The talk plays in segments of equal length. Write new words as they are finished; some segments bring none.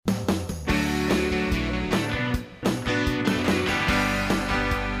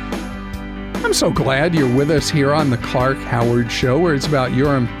I'm so glad you're with us here on the Clark Howard Show, where it's about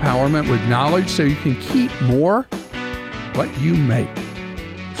your empowerment with knowledge so you can keep more what you make.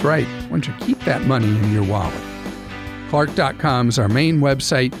 That's right. Why don't you keep that money in your wallet? Clark.com is our main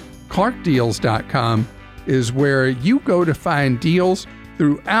website. ClarkDeals.com is where you go to find deals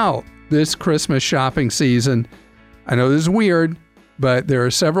throughout this Christmas shopping season. I know this is weird, but there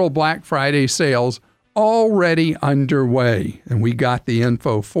are several Black Friday sales already underway, and we got the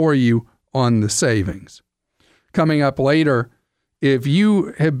info for you on the savings. Coming up later, if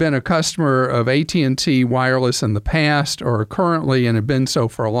you have been a customer of AT&T Wireless in the past or currently and have been so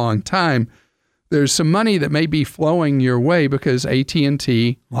for a long time, there's some money that may be flowing your way because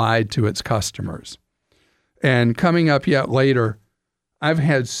AT&T lied to its customers. And coming up yet later, I've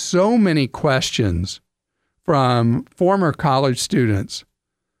had so many questions from former college students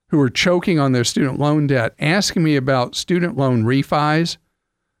who are choking on their student loan debt, asking me about student loan refis.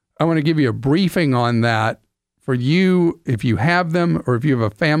 I want to give you a briefing on that for you, if you have them, or if you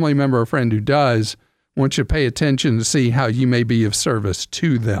have a family member or friend who does. I want you to pay attention to see how you may be of service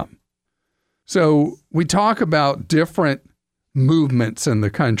to them. So we talk about different movements in the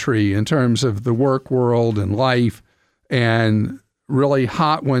country in terms of the work world and life, and really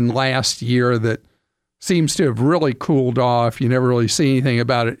hot one last year that seems to have really cooled off. You never really see anything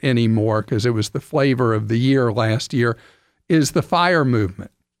about it anymore because it was the flavor of the year last year, is the FIRE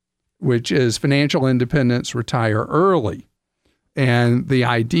movement, which is financial independence, retire early. And the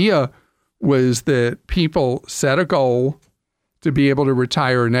idea was that people set a goal to be able to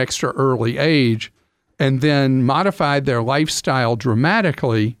retire an extra early age and then modified their lifestyle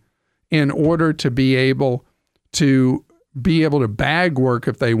dramatically in order to be able to bag work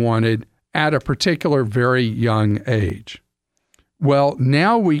if they wanted at a particular very young age. Well,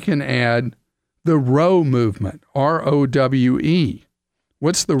 now we can add the ROWE movement, ROWE.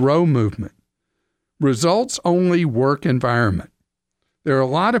 What's the ROWE movement? Results-only work environment. There are a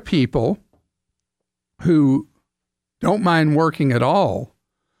lot of people who don't mind working at all,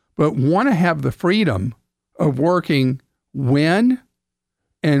 but want to have the freedom of working when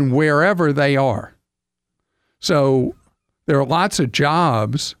and wherever they are. So there are lots of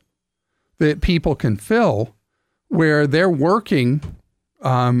jobs that people can fill where they're working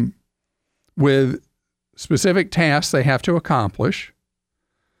with specific tasks they have to accomplish,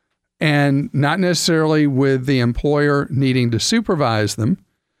 and not necessarily with the employer needing to supervise them.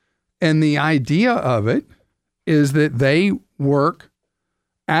 And the idea of it is that they work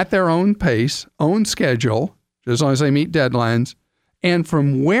at their own pace, own schedule, as long as they meet deadlines, and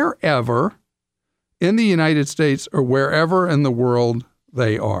from wherever in the United States or wherever in the world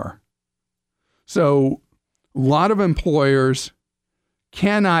they are. So a lot of employers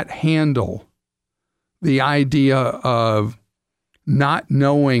cannot handle the idea of not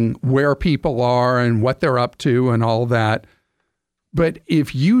knowing where people are and what they're up to and all that. But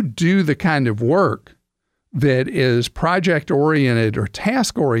if you do the kind of work that is project-oriented or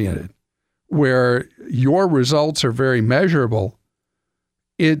task-oriented, where your results are very measurable,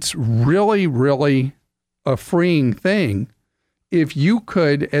 it's really, really a freeing thing if you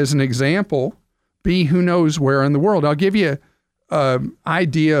could, as an example, be who knows where in the world. I'll give you an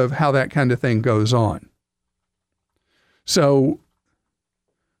idea of how that kind of thing goes on. So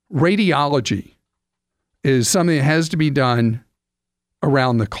radiology is something that has to be done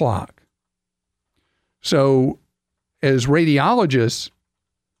around the clock. So as radiologists,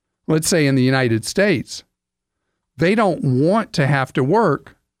 let's say in the United States, they don't want to have to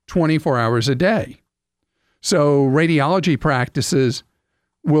work 24 hours a day. So radiology practices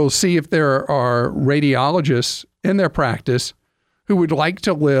will see if there are radiologists in their practice who would like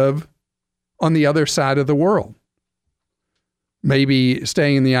to live on the other side of the world. Maybe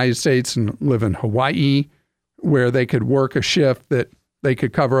staying in the United States and live in Hawaii, where they could work a shift that they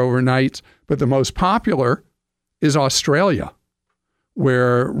could cover overnights. But the most popular is Australia,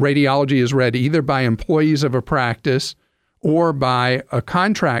 where radiology is read either by employees of a practice or by a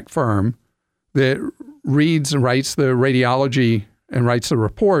contract firm that reads and writes the radiology and writes the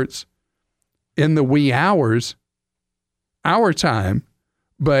reports in the wee hours, our time,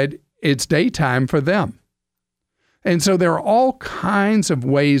 but it's daytime for them. And so there are all kinds of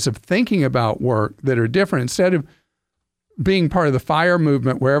ways of thinking about work that are different. Instead of being part of the FIRE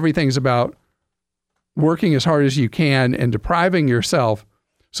movement where everything's about working as hard as you can and depriving yourself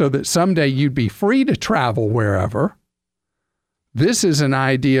so that someday you'd be free to travel wherever, this is an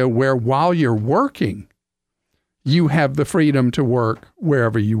idea where while you're working, you have the freedom to work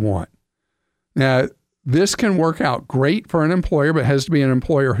wherever you want. Now, this can work out great for an employer, but it has to be an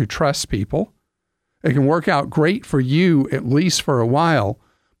employer who trusts people. It can work out great for you, at least for a while,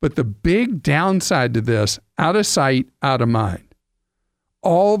 But the big downside to this, out of sight, out of mind.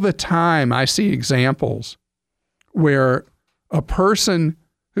 All the time I see examples where a person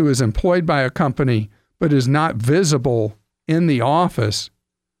who is employed by a company but is not visible in the office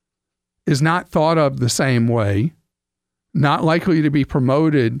is not thought of the same way, not likely to be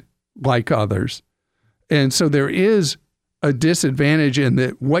promoted like others. And so there is a disadvantage in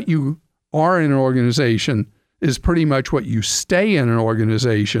that what you are in an organization is pretty much what you stay in an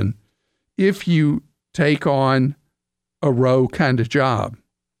organization if you take on a ROWE kind of job.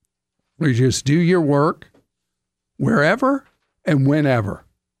 You just do your work wherever and whenever.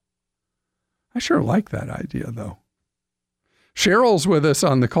 I sure like that idea, though. Cheryl's with us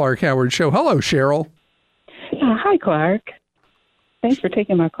on the Clark Howard Show. Hello, Cheryl. Hi, Clark. Thanks for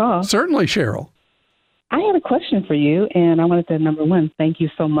taking my call. Certainly, Cheryl. I had a question for you, and I wanted to, number one, thank you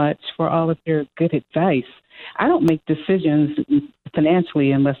so much for all of your good advice. I don't make decisions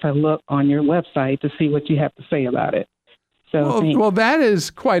financially unless I look on your website to see what you have to say about it. So, well, that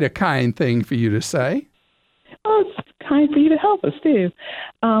is quite a kind thing for you to say. Oh, it's kind for you to help us too.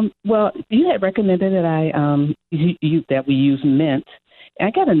 Well, you had recommended that that we use Mint. And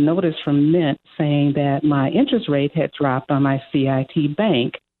I got a notice from Mint saying that my interest rate had dropped on my CIT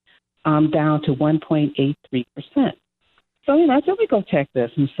bank down to 1.83%. So, I said, let me go check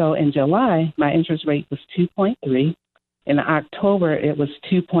this. And so in July, my interest rate was 2.3. In October, it was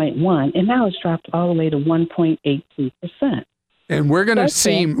 2.1. And now it's dropped all the way to 1.83%. And we're going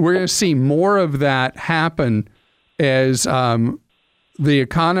to see more of that happen as the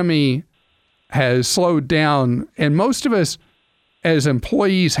economy has slowed down. And most of us as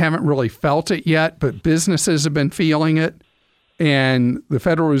employees haven't really felt it yet, but businesses have been feeling it. And the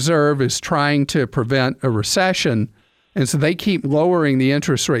Federal Reserve is trying to prevent a recession. And so they keep lowering the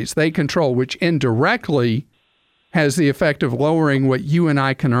interest rates they control, which indirectly has the effect of lowering what you and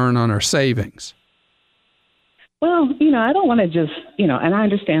I can earn on our savings. Well, I don't want to just, and I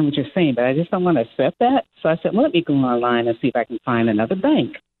understand what you're saying, but I just don't want to accept that. So I said, well, let me go online and see if I can find another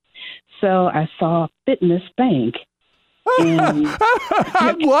bank. So I saw Fitness Bank. And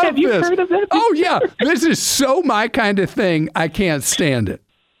I love have you this. Heard of that? Oh, yeah. This is so my kind of thing. I can't stand it.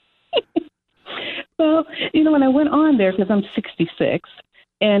 Well, when I went on there, because I'm 66,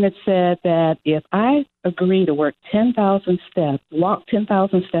 and it said that if I agree to work 10,000 steps, walk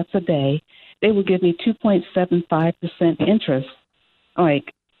 10,000 steps a day, they would give me 2.75% interest.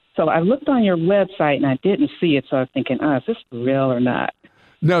 So I looked on your website and I didn't see it. So I was thinking, is this for real or not?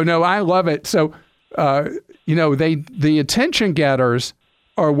 No, I love it. So, the attention getters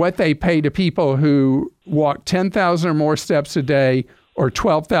are what they pay to people who walk 10,000 or more steps a day or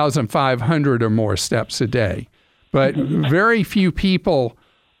 12,500 or more steps a day. But very few people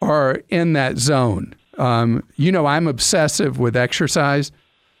are in that zone. I'm obsessive with exercise.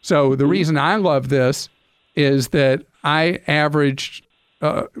 So the reason I love this is that I averaged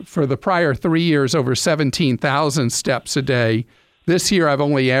for the prior 3 years over 17,000 steps a day. This year, I've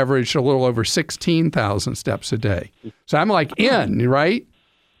only averaged a little over 16,000 steps a day. So I'm like in, right?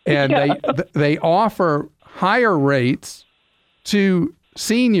 And they offer higher rates to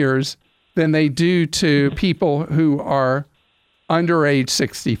seniors than they do to people who are under age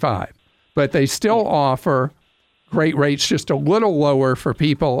 65. But they still offer great rates, just a little lower for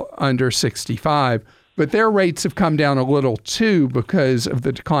people under 65. But their rates have come down a little too because of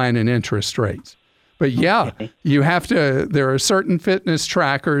the decline in interest rates. But yeah, you have to, there are certain fitness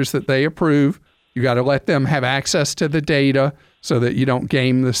trackers that they approve. You got to let them have access to the data so that you don't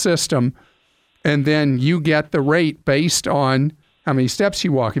game the system. And then you get the rate based on how many steps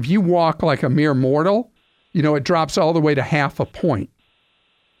you walk. If you walk like a mere mortal, it drops all the way to half a point.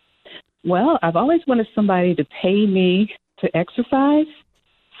 Well, I've always wanted somebody to pay me to exercise,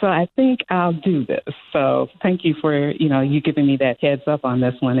 so I think I'll do this. So thank you for, you giving me that heads up on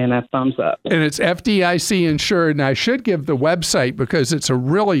this one and a thumbs up. And it's FDIC insured, and I should give the website because it's a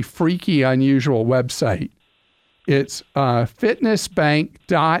really freaky, unusual website. It's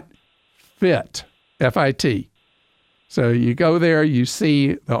fitnessbank.fit, F-I-T. So you go there, you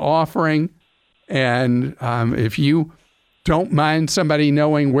see the offering, and if you don't mind somebody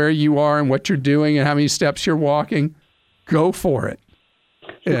knowing where you are and what you're doing and how many steps you're walking, go for it.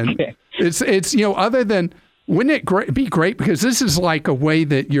 And okay. It's other than, wouldn't it be great, because this is like a way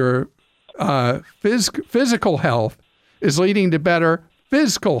that your physical health is leading to better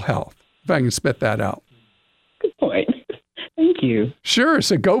physical health, if I can spit that out. Good point. Thank you. Sure.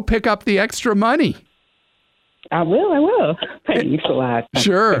 So go pick up the extra money. I will. Thanks a lot.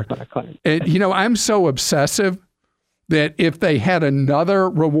 Sure. And, I'm so obsessive that if they had another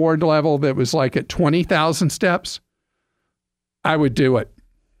reward level that was like at 20,000 steps, I would do it.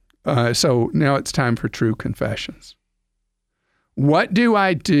 So now it's time for true confessions. What do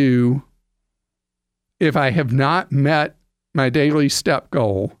I do if I have not met my daily step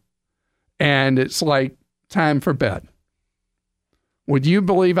goal and it's like time for bed? Would you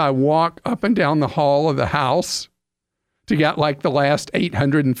believe I walk up and down the hall of the house to get like the last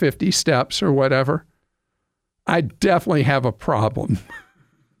 850 steps or whatever? I definitely have a problem.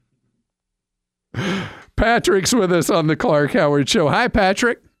 Patrick's with us on the Clark Howard Show. Hi,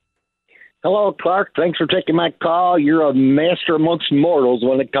 Patrick. Hello, Clark. Thanks for taking my call. You're a master amongst mortals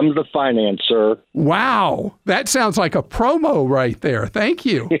when it comes to finance, sir. Wow. That sounds like a promo right there. Thank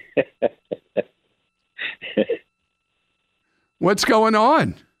you. What's going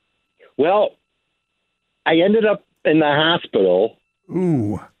on? Well, I ended up in the hospital.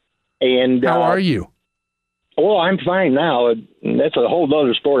 Ooh. And how are you? Well, I'm fine now. That's a whole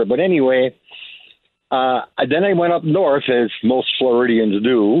other story. But anyway, then I went up north, as most Floridians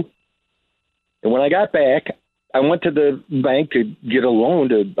do. And when I got back, I went to the bank to get a loan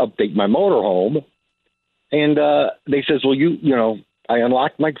to update my motorhome. And they says, well, you know, I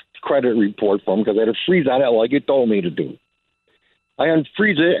unlocked my credit report for them because I had to freeze on it like you told me to do. I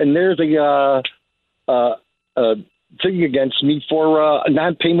unfreeze it, and there's a thing against me for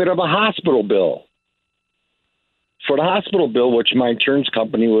non-payment of a hospital bill. For the hospital bill, which my insurance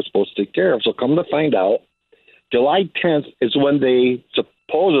company was supposed to take care of. So come to find out, July 10th is when they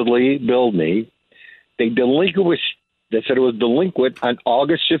supposedly billed me. They said it was delinquent on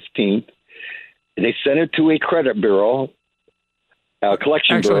August 15th. They sent it to a credit bureau,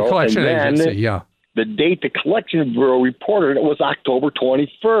 collection bureau. Collection and then agency, yeah. The date the collection bureau reported it was October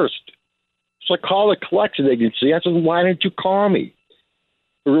 21st. So I called the collection agency. I said, why didn't you call me?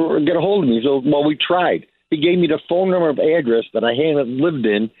 Or get a hold of me. So, well, we tried. He gave me the phone number of address that I hadn't lived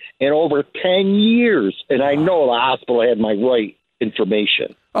in over 10 years. And I know the hospital had my right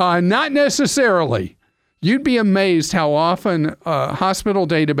information. Not necessarily. You'd be amazed how often a hospital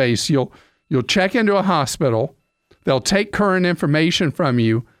database, you'll check into a hospital, they'll take current information from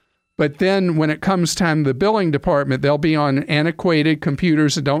you, but then when it comes time to the billing department, they'll be on antiquated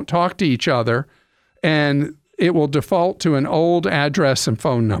computers that don't talk to each other, and it will default to an old address and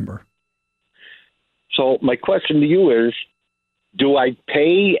phone number. So my question to you is, do I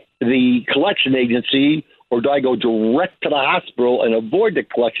pay the collection agency or do I go direct to the hospital and avoid the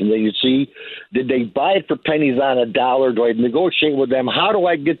collection agency? Did they buy it for pennies on a dollar? Do I negotiate with them? How do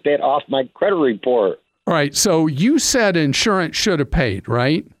I get that off my credit report? All right. So you said insurance should have paid,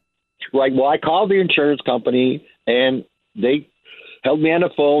 right? Right. Well, I called the insurance company and they held me on the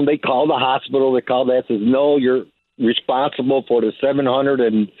phone. They called the hospital. They called that, says, no, you're responsible for the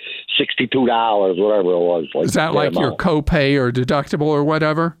 $762, whatever it was. Is that like your copay or deductible or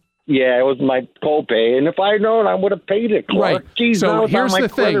whatever? Yeah, it was my copay. And if I'd known, I would have paid it, Clark. Right. Jeez, so here's the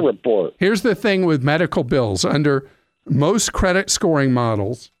thing. Report. Here's the thing with medical bills. Under most credit scoring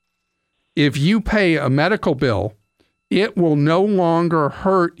models, if you pay a medical bill, it will no longer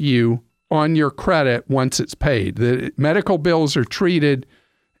hurt you on your credit once it's paid. The medical bills are treated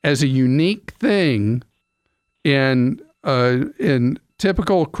as a unique thing in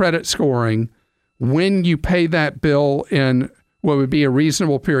typical credit scoring when you pay that bill in what would be a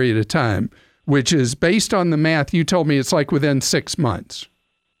reasonable period of time, which is based on the math you told me it's like within 6 months.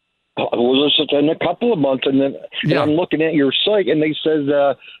 Well, it's in a couple of months, and then I'm looking at your site, and they says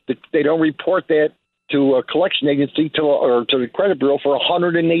that they don't report that to a collection agency to the credit bureau for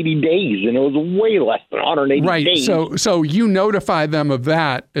 180 days, and it was way less than 180 days. Right. So you notify them of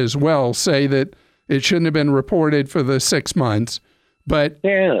that as well. Say that it shouldn't have been reported for the 6 months, but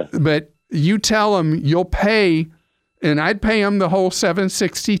you tell them you'll pay. And I'd pay them the whole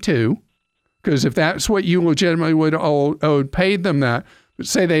 $762, because if that's what you legitimately would owed, paid them that. But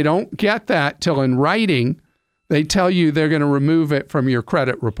say they don't get that till in writing, they tell you they're going to remove it from your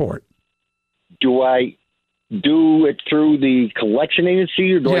credit report. Do I do it through the collection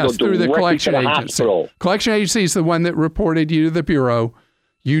agency, or do I go through the collection to the agency? Hospital? Collection agency is the one that reported you to the bureau.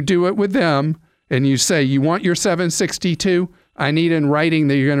 You do it with them, and you say you want your $762. I need in writing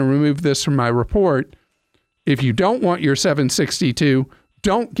that you're going to remove this from my report. If you don't want your $762,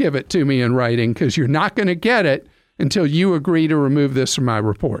 don't give it to me in writing, because you're not going to get it until you agree to remove this from my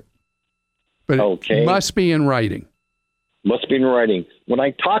report. But it must be in writing. Must be in writing. When I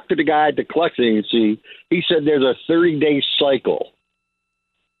talked to the guy at the collection agency, he said there's a 30-day cycle.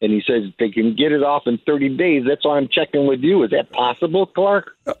 And he says they can get it off in 30 days. That's why I'm checking with you. Is that possible,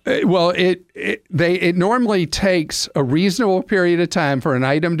 Clark? Well, it normally takes a reasonable period of time for an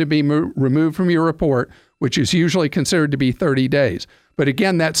item to be removed from your report, which is usually considered to be 30 days. But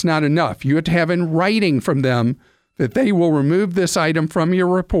again, that's not enough. You have to have in writing from them that they will remove this item from your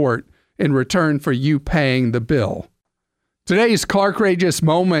report in return for you paying the bill. Today's Clarkrageous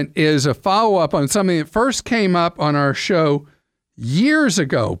moment is a follow-up on something that first came up on our show years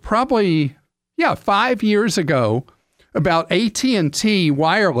ago, probably, 5 years ago, about AT&T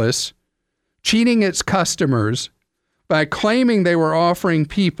Wireless cheating its customers by claiming they were offering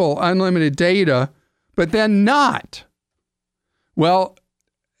people unlimited data, but then not. Well,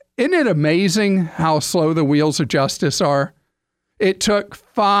 isn't it amazing how slow the wheels of justice are? It took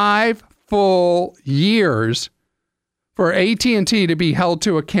 5 full years for AT&T to be held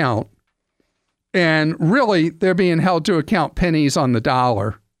to account. And really, they're being held to account pennies on the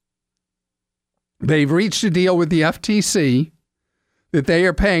dollar. They've reached a deal with the FTC that they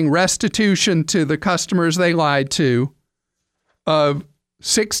are paying restitution to the customers they lied to of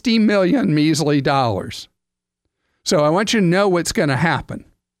 $60 million measly dollars. So I want you to know what's going to happen.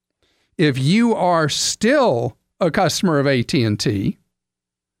 If you are still a customer of AT&T,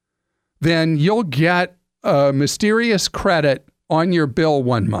 then you'll get a mysterious credit on your bill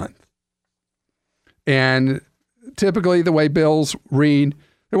 1 month. And typically the way bills read,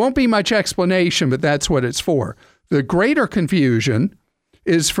 there won't be much explanation, but that's what it's for. The greater confusion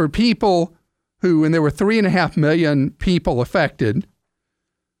is for people who, and there were 3.5 million people affected,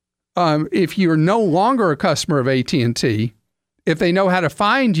 if you're no longer a customer of AT&T, if they know how to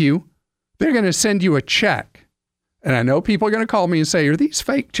find you, they're going to send you a check. And I know people are going to call me and say, are these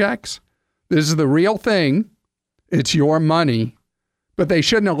fake checks? This is the real thing. It's your money. But they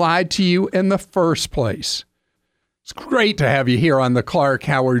shouldn't have lied to you in the first place. It's great to have you here on the Clark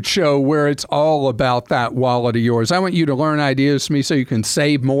Howard Show, where it's all about that wallet of yours. I want you to learn ideas from me so you can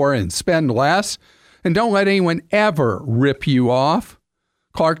save more and spend less. And don't let anyone ever rip you off.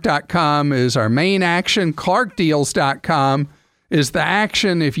 Clark.com is our main action. ClarkDeals.com is the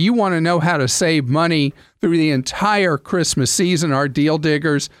action. If you want to know how to save money through the entire Christmas season, our deal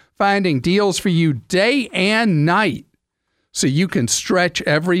diggers finding deals for you day and night so you can stretch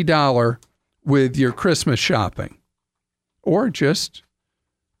every dollar with your Christmas shopping or just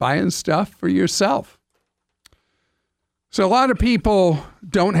buying stuff for yourself. So a lot of people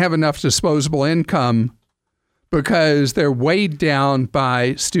don't have enough disposable income because they're weighed down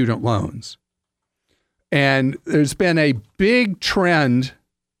by student loans. And there's been a big trend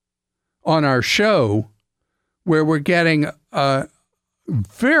on our show where we're getting a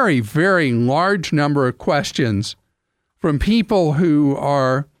very, very large number of questions from people who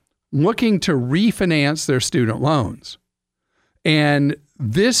are looking to refinance their student loans. And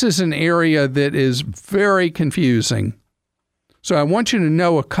this is an area that is very confusing. So I want you to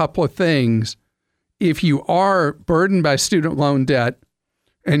know a couple of things if you are burdened by student loan debt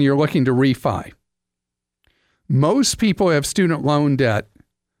and you're looking to refi. Most people who have student loan debt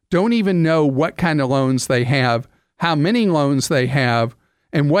don't even know what kind of loans they have, how many loans they have,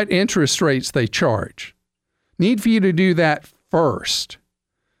 and what interest rates they charge. Need for you to do that first.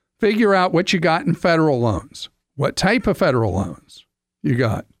 Figure out what you got in federal loans, what type of federal loans you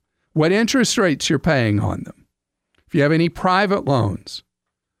got, what interest rates you're paying on them. If you have any private loans,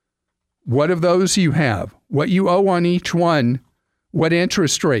 what of those you have, what you owe on each one, what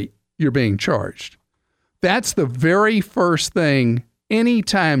interest rate you're being charged. That's the very first thing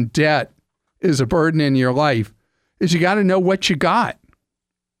anytime debt is a burden in your life, is you got to know what you got.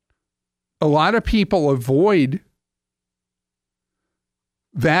 A lot of people avoid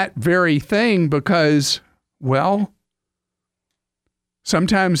that very thing because, well,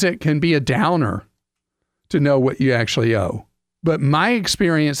 sometimes it can be a downer to know what you actually owe. But my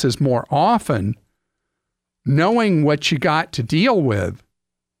experience is more often knowing what you got to deal with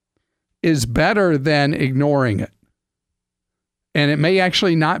is better than ignoring it. And it may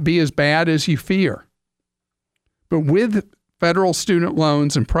actually not be as bad as you fear. But with federal student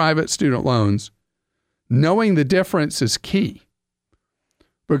loans and private student loans, knowing the difference is key.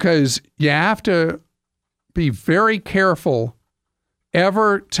 Because you have to be very careful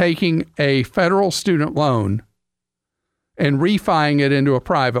ever taking a federal student loan and refining it into a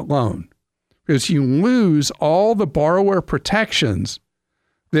private loan, because you lose all the borrower protections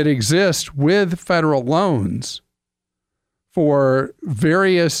that exist with federal loans for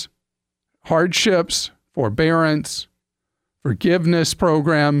various hardships, forbearance, forgiveness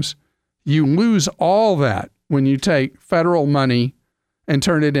programs. You lose all that when you take federal money and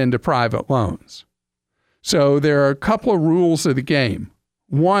turn it into private loans. So there are a couple of rules of the game.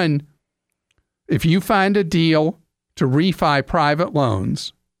 One, if you find a deal to refi private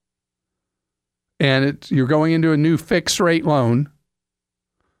loans and you're going into a new fixed rate loan,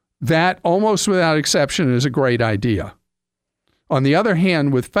 that almost without exception is a great idea. On the other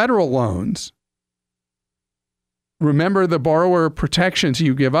hand, with federal loans, remember the borrower protections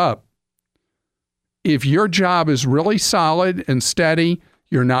you give up. If your job is really solid and steady,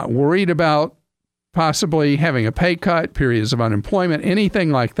 you're not worried about possibly having a pay cut, periods of unemployment,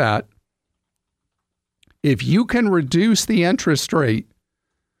 anything like that. If you can reduce the interest rate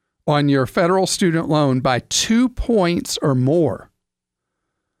on your federal student loan by 2 points or more,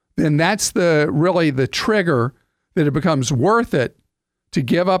 then that's really the trigger that it becomes worth it to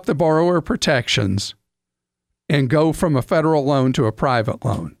give up the borrower protections and go from a federal loan to a private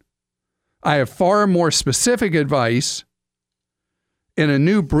loan. I have far more specific advice in a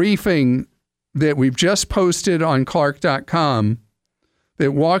new briefing that we've just posted on Clark.com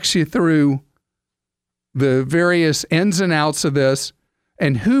that walks you through the various ins and outs of this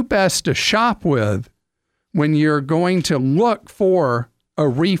and who best to shop with when you're going to look for a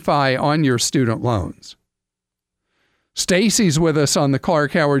refi on your student loans. Stacy's with us on the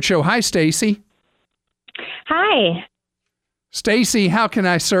Clark Howard Show. Hi, Stacy. Hi. Stacy, how can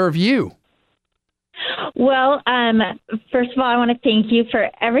I serve you? Well, first of all, I want to thank you for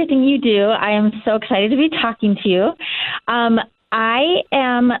everything you do. I am so excited to be talking to you. I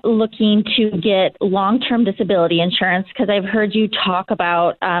am looking to get long-term disability insurance because I've heard you talk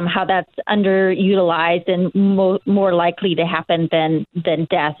about how that's underutilized and more likely to happen than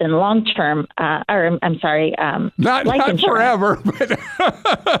death and long-term, not life insurance. Forever,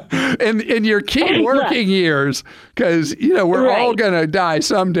 but in your key working years, because we're all going to die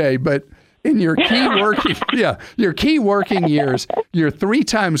someday, but in your key working years, you're 3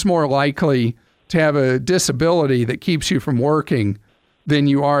 times more likely to have a disability that keeps you from working than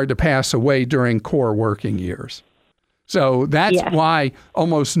you are to pass away during core working years. So that's why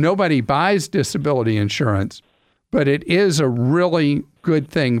almost nobody buys disability insurance, but it is a really good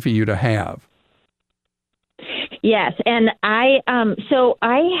thing for you to have. Yes, and I'm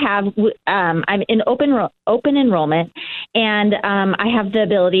in open enrollment, and I have the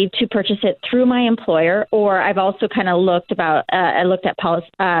ability to purchase it through my employer, or I've also kind of looked at policy.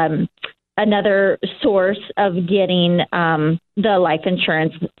 Another source of getting the life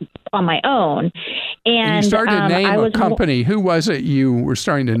insurance on my own. And you started to name a company. Who was it you were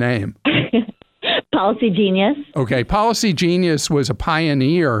starting to name? Policy Genius. Okay. Policy Genius was a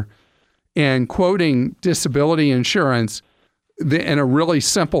pioneer in quoting disability insurance in a really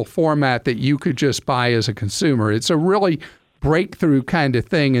simple format that you could just buy as a consumer. It's a really breakthrough kind of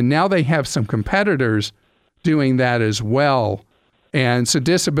thing. And now they have some competitors doing that as well. And so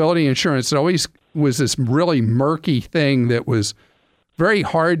disability insurance always was this really murky thing that was very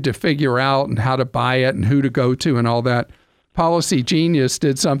hard to figure out and how to buy it and who to go to and all that. Policy Genius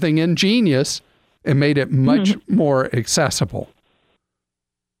did something ingenious and made it much more accessible.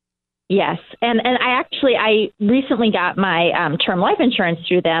 Yes. And I recently got my term life insurance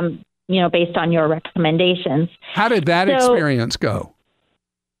through them, based on your recommendations. How did that experience go?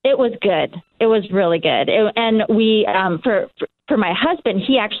 It was good. It was really good. And we, for my husband,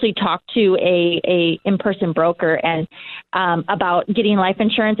 he actually talked to a in-person broker and about getting life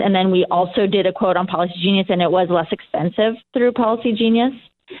insurance. And then we also did a quote on Policy Genius, and it was less expensive through Policy Genius.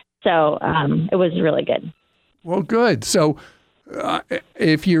 So it was really good. Well, good. So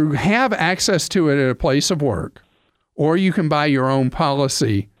if you have access to it at a place of work, or you can buy your own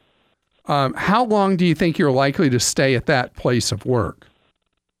policy, how long do you think you're likely to stay at that place of work?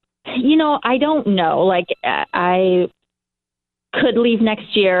 I don't know. I could leave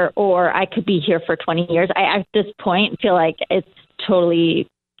next year, or I could be here for 20 years. I, at this point, feel like it's totally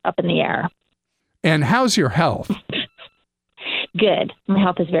up in the air. And how's your health? Good. My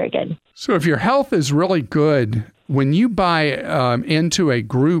health is very good. So if your health is really good, when you buy into a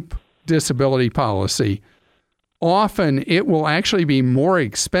group disability policy, often it will actually be more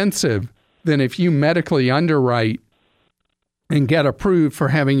expensive than if you medically underwrite and get approved for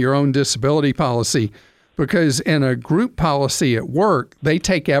having your own disability policy, because in a group policy at work, they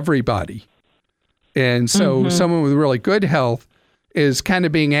take everybody. And so someone with really good health is kind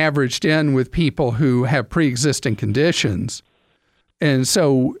of being averaged in with people who have pre-existing conditions. And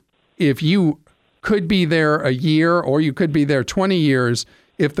so if you could be there a year or you could be there 20 years,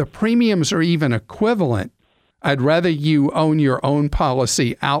 if the premiums are even equivalent, I'd rather you own your own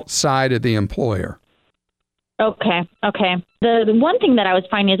policy outside of the employer. Okay. The one thing that I was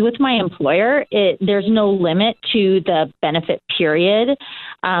finding is with my employer, there's no limit to the benefit period,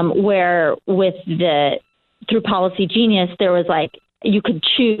 where through Policy Genius, there was you could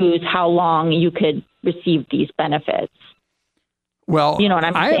choose how long you could receive these benefits. Well, you know what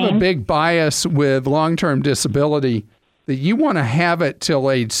I'm saying? I have a big bias with long-term disability that you want to have it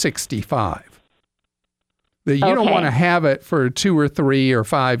till age 65. that you don't want to have it for 2 or 3 or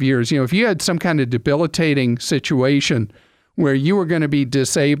 5 years. If you had some kind of debilitating situation where you were going to be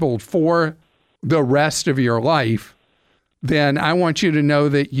disabled for the rest of your life, then I want you to know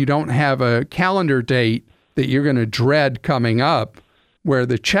that you don't have a calendar date that you're going to dread coming up where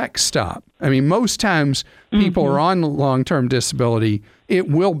the checks stop. I mean, most times people are on long-term disability, it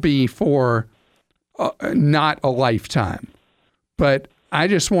will be for not a lifetime. But I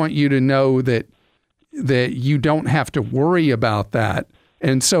just want you to know that you don't have to worry about that.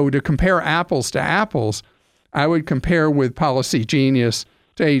 And so to compare apples to apples, I would compare with Policy Genius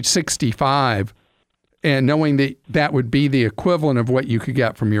to age 65 and knowing that that would be the equivalent of what you could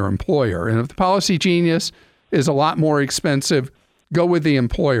get from your employer. And if the Policy Genius is a lot more expensive, go with the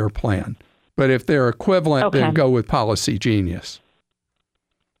employer plan. But if they're equivalent, then go with Policy Genius.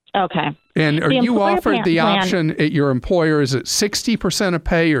 Okay. And are you offered the option at your employer, is it 60% of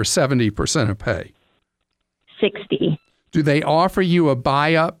pay or 70% of pay? 60. Do they offer you a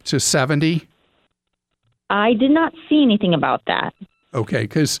buy-up to 70? I did not see anything about that. Okay,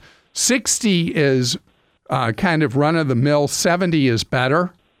 because 60 is kind of run-of-the-mill. 70 is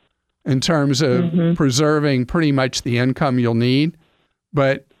better in terms of preserving pretty much the income you'll need.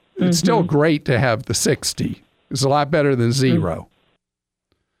 But it's still great to have the 60. It's a lot better than 0.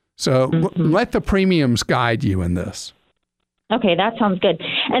 So let the premiums guide you in this. Okay, that sounds good.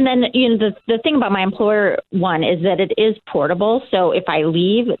 And then, the thing about my employer one is that it is portable. So if I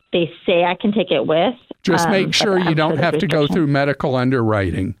leave, they say I can take it with. Just make sure you don't have to go through medical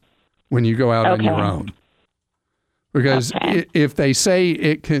underwriting when you go out on your own. Because if they say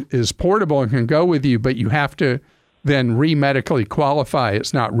it is portable and can go with you, but you have to then re-medically qualify,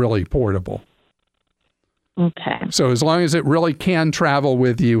 it's not really portable. Okay. So as long as it really can travel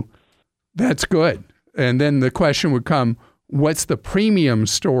with you, that's good. And then the question would come, what's the premium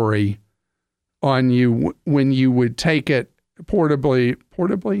story on you when you would take it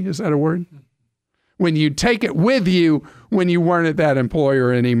portably, is that a word? When you take it with you when you weren't at that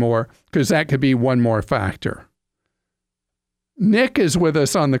employer anymore, because that could be one more factor. Nick is with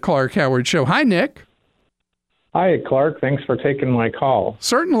us on the Clark Howard Show. Hi, Nick. Hi, Clark. Thanks for taking my call.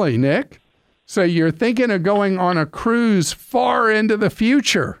 Certainly, Nick. So you're thinking of going on a cruise far into the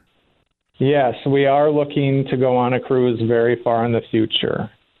future. Yes, we are looking to go on a cruise very far in the future.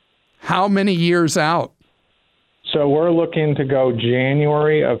 How many years out? So we're looking to go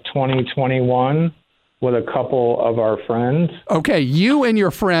January of 2021 with a couple of our friends. Okay, you and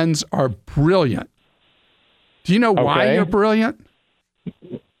your friends are brilliant. Do you know why you're brilliant?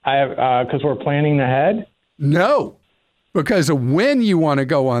 Because we're planning ahead? No, because of when you want to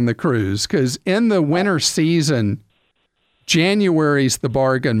go on the cruise. Because in the winter season, January's the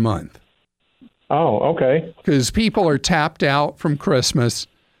bargain month. Oh, okay. Because people are tapped out from Christmas,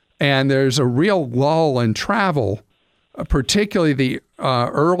 and there's a real lull in travel, particularly the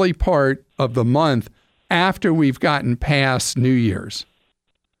early part of the month after we've gotten past New Year's.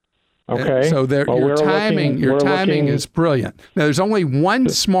 Okay. So your timing is brilliant. Now, there's only one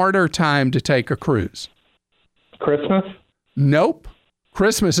smarter time to take a cruise. Christmas? Nope.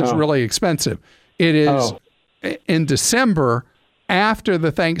 Christmas is really expensive. It is in December after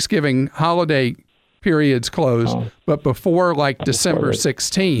the Thanksgiving holiday periods close, but before December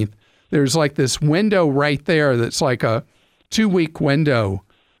 16th, there's this window right there that's like a 2-week window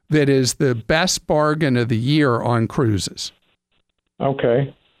that is the best bargain of the year on cruises.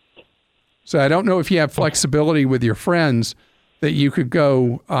 Okay. So I don't know if you have flexibility with your friends that you could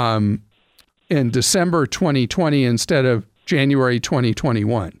go in December 2020 instead of January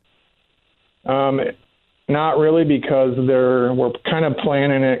 2021. Not really, because we're kind of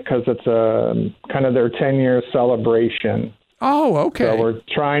planning it because it's kind of their 10-year celebration. Oh, okay. So we're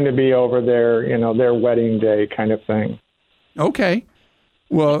trying to be over there, their wedding day kind of thing. Okay.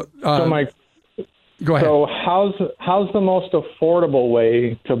 Well, go ahead. So how's the most affordable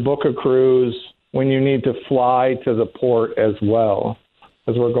way to book a cruise when you need to fly to the port as well?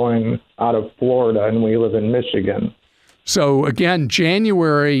 Because we're going out of Florida and we live in Michigan. So again,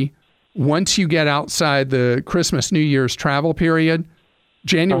 January, once you get outside the Christmas, New Year's travel period,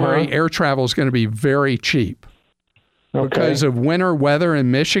 January air travel is going to be very cheap. Okay. Because of winter weather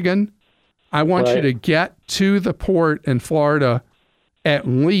in Michigan, I want you to get to the port in Florida at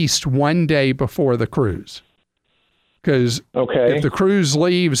least one day before the cruise. Because if the cruise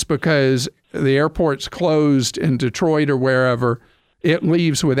leaves because the airport's closed in Detroit or wherever, it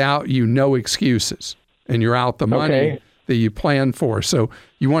leaves without you, no excuses, and you're out the money that you planned for. So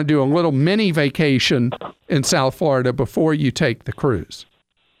you want to do a little mini vacation in South Florida before you take the cruise.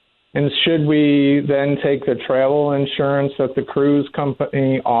 And should we then take the travel insurance that the cruise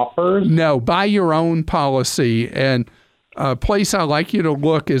company offers? No, buy your own policy. And a place I like you to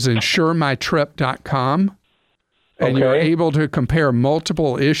look is insuremytrip.com. And you're able to compare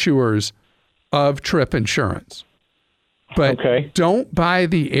multiple issuers of trip insurance. But don't buy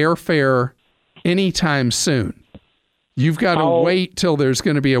the airfare anytime soon. You've got to wait till there's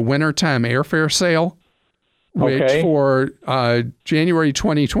going to be a wintertime airfare sale, which for January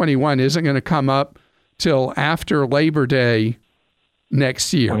 2021 isn't going to come up till after Labor Day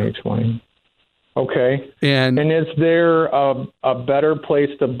next year. 2020. Okay. And is there a better place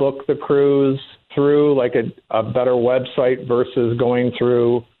to book the cruise through, like a better website versus going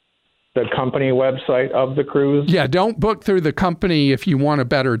through the company website of the cruise? Yeah, don't book through the company if you want a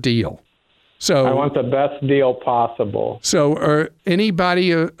better deal. So I want the best deal possible. So are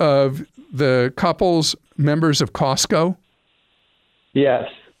anybody of the couples members of Costco? Yes,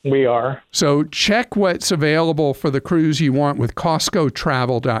 we are. So check what's available for the cruise you want with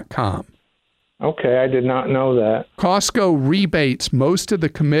CostcoTravel.com. Okay, I did not know that. Costco rebates most of the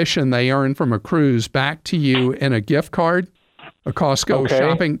commission they earn from a cruise back to you in a gift card, a Costco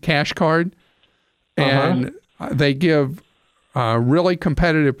shopping cash card, and they give really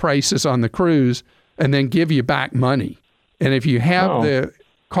competitive prices on the cruise and then give you back money. And if you have the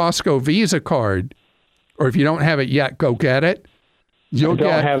Costco Visa card, or if you don't have it yet, go get it. I don't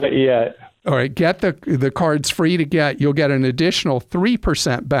have it yet. All right, get the card's free to get. You'll get an additional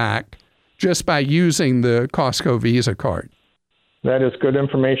 3% back just by using the Costco Visa card. That is good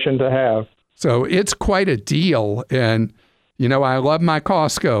information to have. So it's quite a deal. And, you know, I love my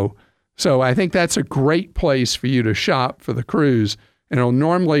Costco. So I think that's a great place for you to shop for the cruise. And it'll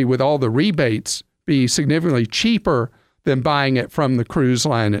normally, with all the rebates, be significantly cheaper than buying it from the cruise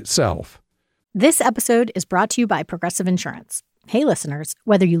line itself. This episode is brought to you by Progressive Insurance. Hey, listeners,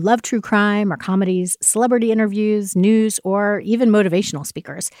 whether you love true crime or comedies, celebrity interviews, news, or even motivational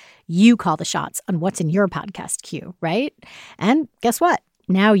speakers, you call the shots on what's in your podcast queue, right? And guess what?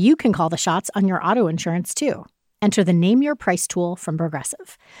 Now you can call the shots on your auto insurance, too. Enter the Name Your Price tool from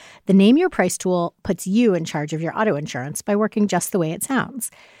Progressive. The Name Your Price tool puts you in charge of your auto insurance by working just the way it sounds.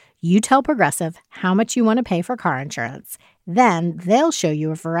 You tell Progressive how much you want to pay for car insurance. Then they'll show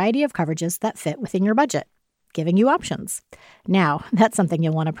you a variety of coverages that fit within your budget, giving you options. Now, that's something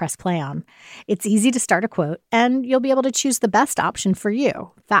you'll want to press play on. It's easy to start a quote, and you'll be able to choose the best option for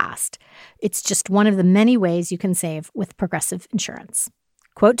you fast. It's just one of the many ways you can save with Progressive Insurance.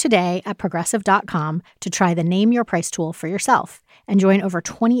 Quote today at Progressive.com to try the Name Your Price tool for yourself and join over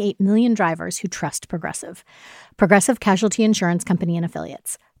 28 million drivers who trust Progressive. Progressive Casualty Insurance Company and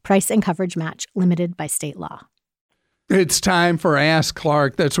Affiliates. Price and coverage match limited by state law. It's time for Ask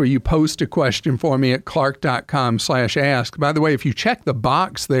Clark. That's where you post a question for me at clark.com/ask. By the way, if you check the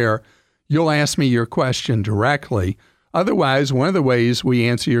box there, you'll ask me your question directly. Otherwise, one of the ways we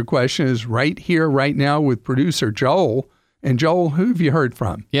answer your question is right here, right now with producer Joel. And Joel, who have you heard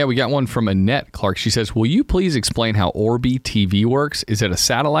from? Yeah, we got one from Annette Clark. She says, will you please explain how Orbi TV works? Is it a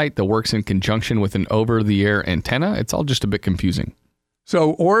satellite that works in conjunction with an over-the-air antenna? It's all just a bit confusing.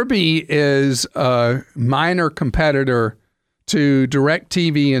 So Orbi is a minor competitor to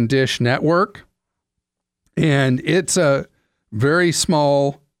DirecTV and Dish Network. And it's a very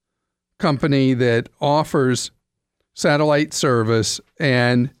small company that offers satellite service.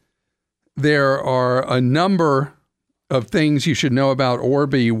 And there are a number of things you should know about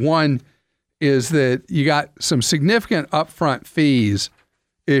Orbi. One is that you got some significant upfront fees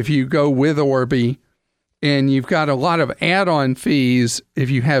if you go with Orbi, and you've got a lot of add-on fees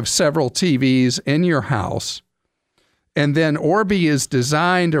if you have several TVs in your house. And then Orbi is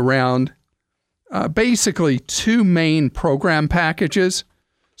designed around basically two main program packages.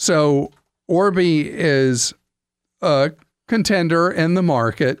 So Orbi is a contender in the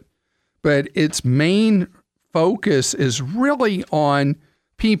market, but its main focus is really on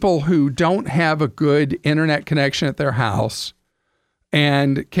people who don't have a good internet connection at their house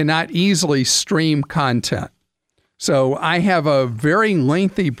and cannot easily stream content. So I have a very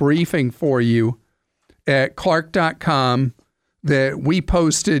lengthy briefing for you at clark.com that we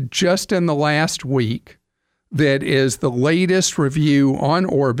posted just in the last week that is the latest review on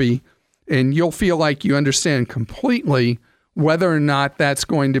Orbi, and you'll feel like you understand completely whether or not that's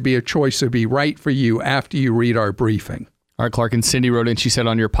going to be a choice to be right for you after you read our briefing. All right, Clark, and Cindy wrote in, she said,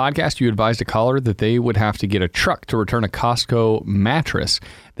 on your podcast, you advised a caller that they would have to get a truck to return a Costco mattress.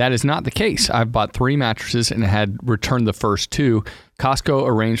 That is not the case. I've bought 3 mattresses and had returned the first 2. Costco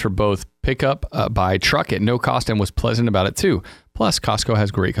arranged for both pickup by truck at no cost and was pleasant about it too. Plus, Costco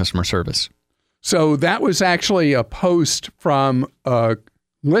has great customer service. So that was actually a post from a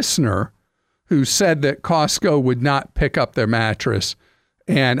listener who said that Costco would not pick up their mattress.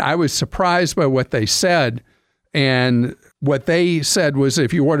 And I was surprised by what they said. And what they said was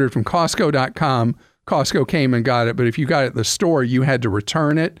if you ordered from Costco.com, Costco came and got it. But if you got it at the store, you had to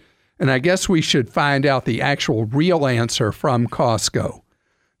return it. And I guess we should find out the actual real answer from Costco.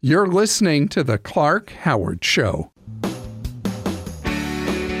 You're listening to The Clark Howard Show.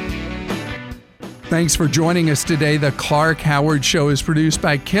 Thanks for joining us today. The Clark Howard Show is produced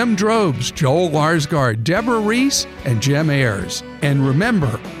by Kim Drobes, Joel Larsgaard, Deborah Reese, and Jim Ayers. And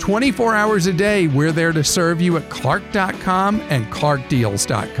remember, 24 hours a day, we're there to serve you at Clark.com and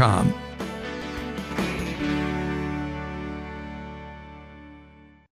ClarkDeals.com.